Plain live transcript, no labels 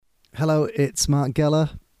Hello, it's Mark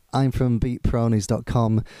Geller. I'm from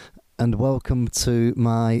beatpronies.com and welcome to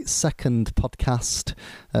my second podcast,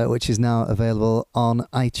 which is now available on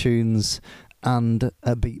iTunes and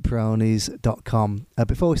at beatpronies.com.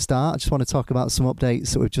 Before we start, I just want to talk about some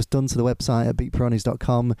updates that we've just done to the website at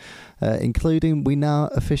beatpronies.com, including we now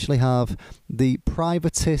officially have the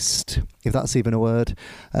privatist, if that's even a word,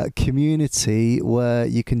 community where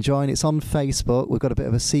you can join. It's on Facebook. We've got a bit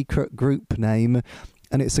of a secret group name,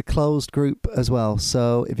 and it's a closed group as well.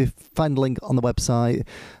 So if you find the link on the website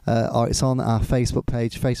or it's on our Facebook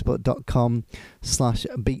page,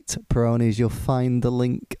 facebook.com/beatperonies, you'll find the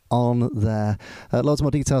link on there. Loads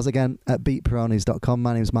more details again at beatperonies.com.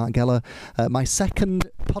 My name's Mark Geller. My second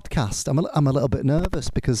podcast, I'm a little bit nervous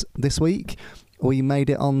because this week we made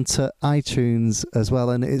it onto iTunes as well,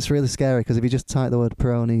 and it's really scary because if you just type the word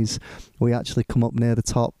Peronies, we actually come up near the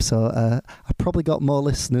top. So I probably got more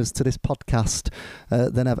listeners to this podcast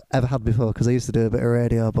than I've ever had before, because I used to do a bit of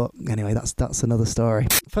radio, but anyway, that's another story.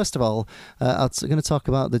 First of all, I'm going to talk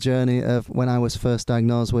about the journey of when I was first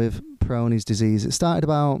diagnosed with Peyronie's disease. It started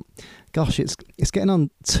about, it's getting on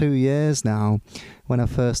 2 years now, when I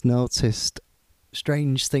first noticed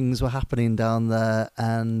strange things were happening down there,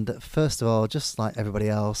 and first of all, just like everybody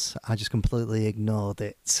else, I just completely ignored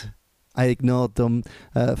it. I ignored them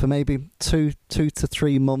for maybe two to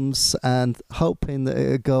 3 months and hoping that it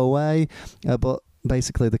would go away, but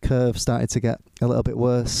basically the curve started to get a little bit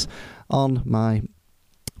worse on my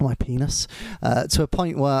penis, to a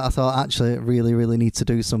point where I thought, actually, I really need to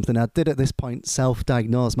do something. I did at this point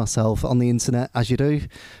self-diagnose myself on the internet, as you do.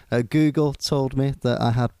 Google told me that I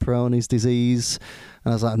had Peyronie's disease,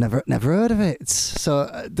 and I was like, I've never heard of it.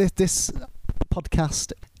 So this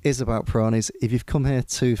podcast is about Peyronie's. If you've come here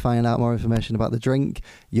to find out more information about the drink,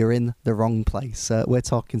 you're in the wrong place. We're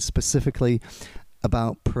talking specifically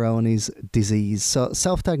about Peyronie's disease. So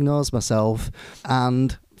self-diagnosed myself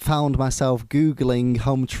and found myself Googling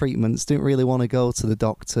home treatments. Didn't really want to go to the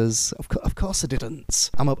doctors. Of course I didn't.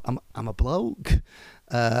 I'm a bloke.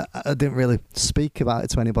 I didn't really speak about it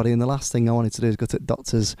to anybody, and the last thing I wanted to do is go to the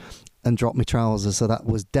doctors and drop my trousers, so that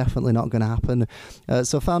was definitely not going to happen.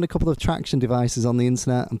 So I found a couple of traction devices on the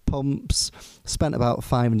internet and pumps, spent about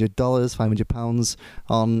 £500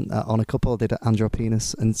 on a couple. I did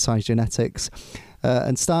Andropenis and Size Genetics,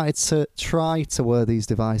 and started to try to wear these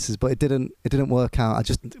devices, but it didn't work out.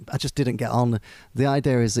 I just didn't get on. The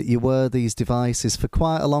idea is that you wear these devices for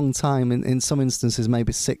quite a long time, in some instances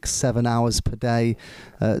maybe 6-7 hours per day,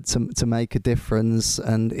 to make a difference,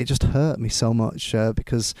 and it just hurt me so much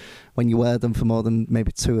because when you wear them for more than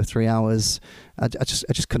maybe 2 or 3 hours, I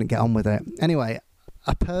just couldn't get on with it. Anyway,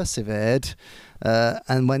 I persevered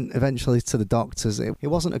and went eventually to the doctors. It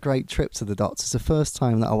wasn't a great trip to the doctors. The first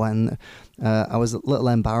time that I went, I was a little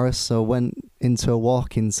embarrassed, so I went into a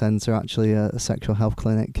walk-in centre, actually a sexual health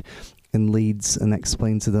clinic in Leeds, and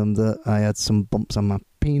explained to them that I had some bumps on my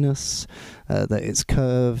penis, that it's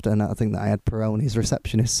curved, and I think that I had Peyronie's.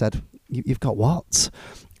 Receptionist said, "You've got what?"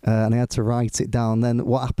 And I had to write it down. Then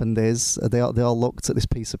what happened is they all looked at this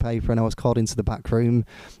piece of paper, and I was called into the back room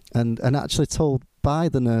and actually told by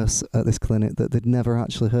the nurse at this clinic that they'd never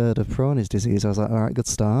actually heard of Peyronie's disease. I was like, all right, good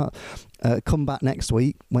start. Come back next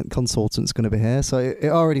week when consultant's going to be here. So it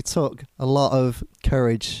already took a lot of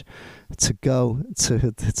courage to go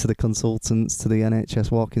to the consultants, to the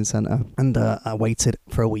NHS walk-in centre, and I waited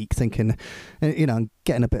for a week thinking,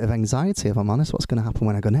 getting a bit of anxiety, if I'm honest. What's going to happen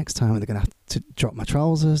when I go next time? Are they going to have to drop my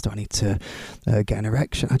trousers? Do I need to get an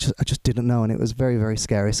erection? I just didn't know, and it was very, very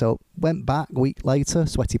scary. So went back a week later,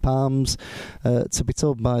 sweaty palms, to be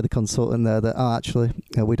told by the consultant there that, actually,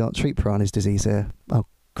 we don't treat Peyronie's disease here. Oh,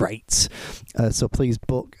 great. So please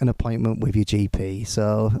book an appointment with your GP.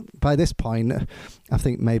 So by this point, I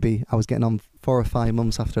think maybe I was getting on 4 or 5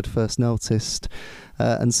 months after I'd first noticed,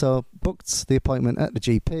 and so booked the appointment at the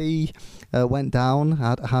GP. Went down,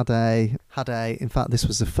 had a. In fact, this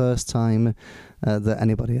was the first time that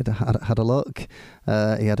anybody had a look.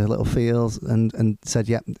 He had a little feel and said,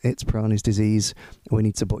 "Yep, it's Peyronie's disease. We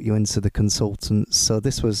need to book you into the consultant." So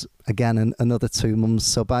this was again another 2 months.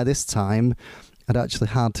 So by this time, it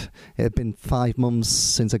had been 5 months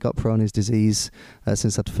since I got Peyronie's disease,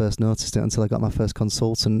 since I'd first noticed it, until I got my first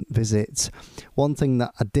consultant visit. One thing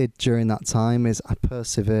that I did during that time is I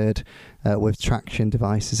persevered with traction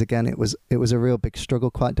devices. Again, it was a real big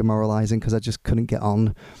struggle, quite demoralising, because I just couldn't get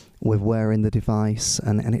on with wearing the device,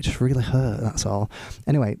 and it just really hurt, that's all.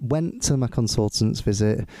 Anyway, went to my consultant's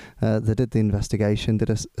visit. They did the investigation, did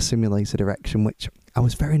a simulated erection, which I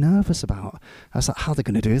was very nervous about. I was like, how are they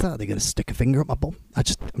going to do that? Are they going to stick a finger up my bum? I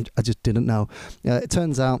just didn't know. It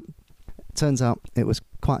turns out Turns out it was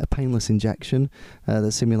quite a painless injection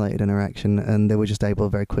that simulated an erection, and they were just able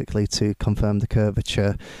very quickly to confirm the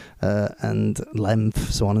curvature and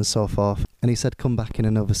length, so on and so forth. And he said, come back in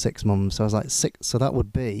another 6 months. So I was like, 6? So that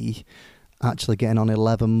would be actually getting on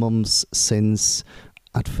 11 months since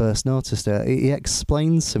I'd first noticed it. He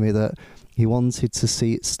explained to me that he wanted to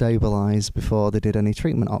see it stabilise before they did any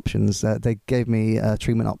treatment options. They gave me a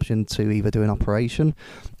treatment option to either do an operation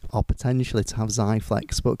or potentially to have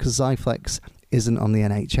Zyflex, but because Zyflex isn't on the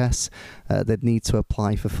NHS, they'd need to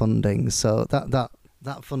apply for funding. So that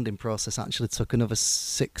funding process actually took another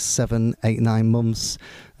 6, 7, 8, 9 months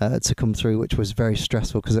to come through, which was very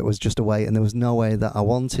stressful because it was just a wait, and there was no way that I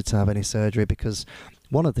wanted to have any surgery, because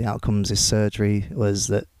one of the outcomes is surgery was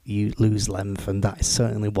that you lose length, and that is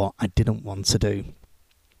certainly what I didn't want to do.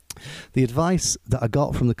 The advice that I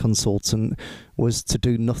got from the consultant was to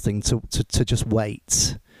do nothing, to just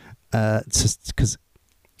wait,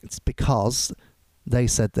 because they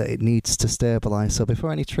said that it needs to stabilise. So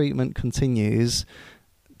before any treatment continues,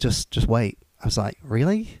 just wait. I was like,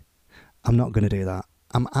 really? I'm not going to do that.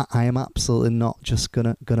 I am absolutely not just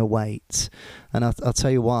gonna wait. And I'll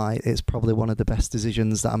tell you why. It's probably one of the best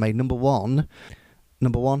decisions that I made. Number one,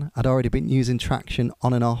 I'd already been using traction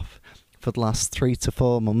on and off for the last 3 to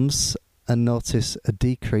 4 months and noticed a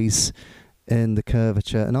decrease in the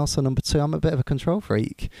curvature. And also number two, I'm a bit of a control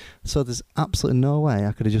freak, so there's absolutely no way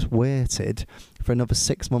I could have just waited for another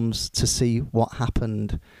 6 months to see what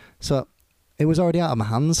happened. So it was already out of my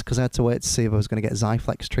hands because I had to wait to see if I was going to get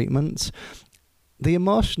Zyflex treatment. The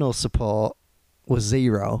emotional support was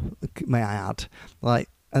zero, may I add.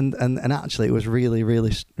 And actually it was really,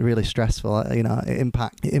 really, really stressful.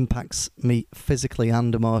 It impacts me physically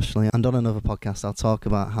and emotionally. And on another podcast, I'll talk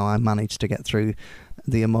about how I managed to get through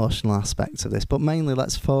the emotional aspects of this. But mainly,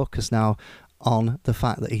 let's focus now on the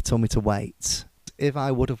fact that he told me to wait. If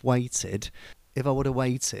I would have waited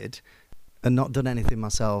and not done anything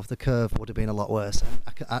myself, the curve would have been a lot worse.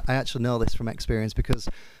 I actually know this from experience because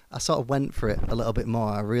I sort of went for it a little bit more.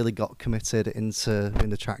 I really got committed into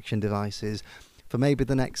the traction devices for maybe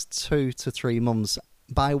the next 2 to 3 months,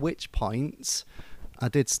 by which point I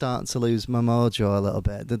did start to lose my mojo a little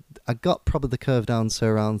bit. I got probably the curve down to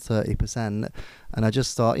around 30%, and I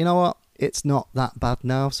just thought, you know what, it's not that bad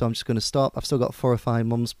now, so I'm just going to stop. I've still got 4 or 5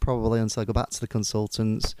 months probably until I go back to the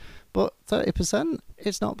consultants, but 30%,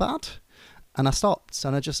 it's not bad. And I stopped,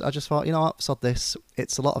 and I just thought, you know what, sod this.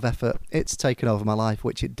 It's a lot of effort. It's taken over my life,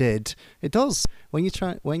 which it did. It does. When you're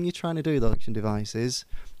trying to do those action devices,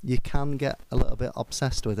 you can get a little bit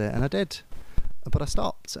obsessed with it, and I did. But I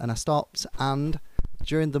stopped, and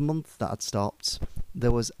during the month that I'd stopped,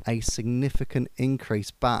 there was a significant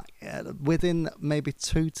increase back. Within maybe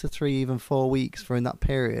 2 to 3, even 4 weeks during that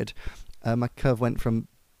period, my curve went from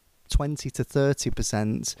 20 to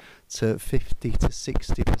 30% to 50 to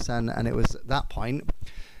 60%, and it was at that point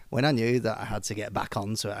when I knew that I had to get back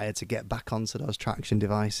onto it. I had to get back onto those traction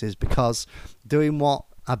devices, because doing what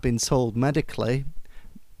I've been told medically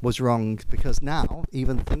was wrong. Because now,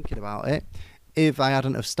 even thinking about it, if I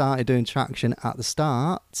hadn't have started doing traction at the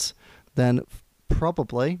start, then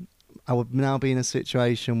probably I would now be in a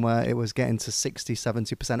situation where it was getting to 60,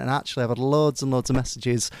 70%. And actually, I've had loads and loads of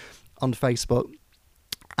messages on Facebook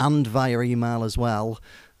and via email as well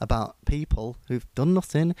about people who've done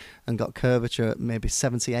nothing and got curvature at maybe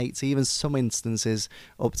 70, 80, even some instances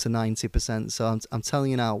up to 90%. So I'm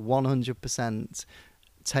telling you now, 100%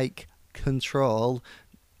 take control,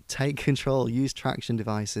 use traction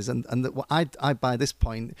devices. And I by this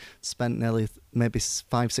point spent nearly maybe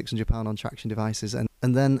 £500-600 on traction devices,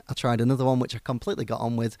 and then I tried another one which I completely got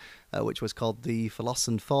on with, which was called the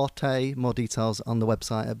Philosson Forte. More details on the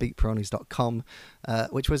website at beatperonis.com,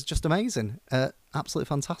 which was just amazing, absolutely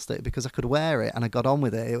fantastic, because I could wear it and I got on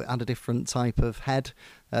with it. It had a different type of head,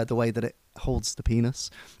 the way that it holds the penis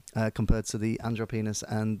compared to the andropenis,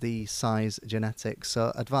 and the size genetics.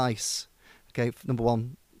 So advice, okay, number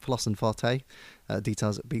one, Philosson Forte,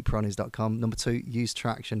 details at beatperonis.com. Number two, use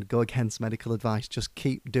traction, go against medical advice, just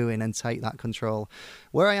keep doing and take that control.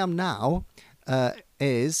 Where I am now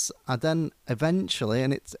is I then eventually,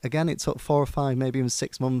 and it took 4 or 5, maybe even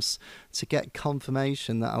 6 months to get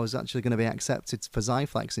confirmation that I was actually going to be accepted for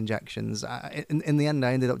Zyflex injections. In the end,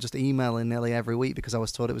 I ended up just emailing nearly every week, because I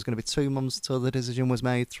was told it was going to be 2 months till the decision was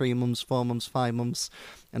made, 3 months, 4 months, 5 months,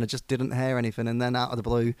 and I just didn't hear anything. And then out of the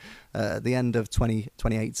blue, at the end of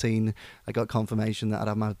 2018, I got confirmation that I'd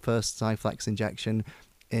have my first Zyflex injection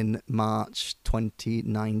in March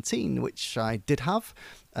 2019, which I did have.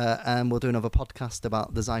 And we'll do another podcast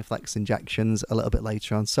about the Zyflex injections a little bit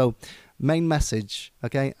later on. So, main message,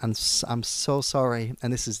 okay, and I'm so sorry,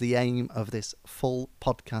 and this is the aim of this full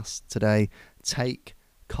podcast today: take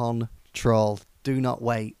control. Do not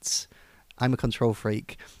wait. I'm a control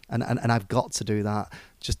freak, and I've got to do that.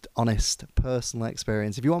 Just honest, personal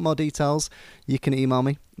experience. If you want more details, you can email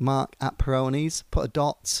me, mark@Peroni's. Put a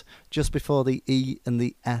dot just before the E and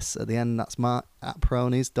the S at the end. That's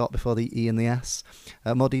mark@Peroni's, dot before the E and the S.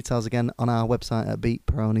 More details again on our website at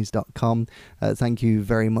beatperonis.com. Thank you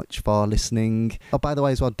very much for listening. Oh, by the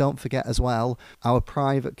way, as well, don't forget as well, our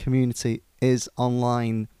private community is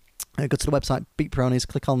online. Go to the website, Beat Peronis,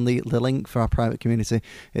 click on the link for our private community.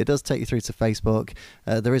 It does take you through to Facebook.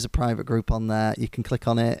 There is a private group on there. You can click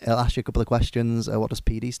on it. It'll ask you a couple of questions. What does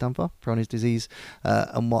PD stand for? Peyronie's disease.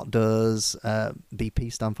 And what does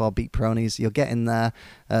BP stand for? Beat Peronis. You'll get in there.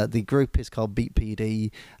 The group is called Beat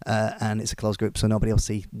PD, and it's a closed group, so nobody will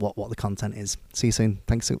see what the content is. See you soon.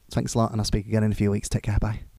 Thanks a lot, and I'll speak again in a few weeks. Take care. Bye.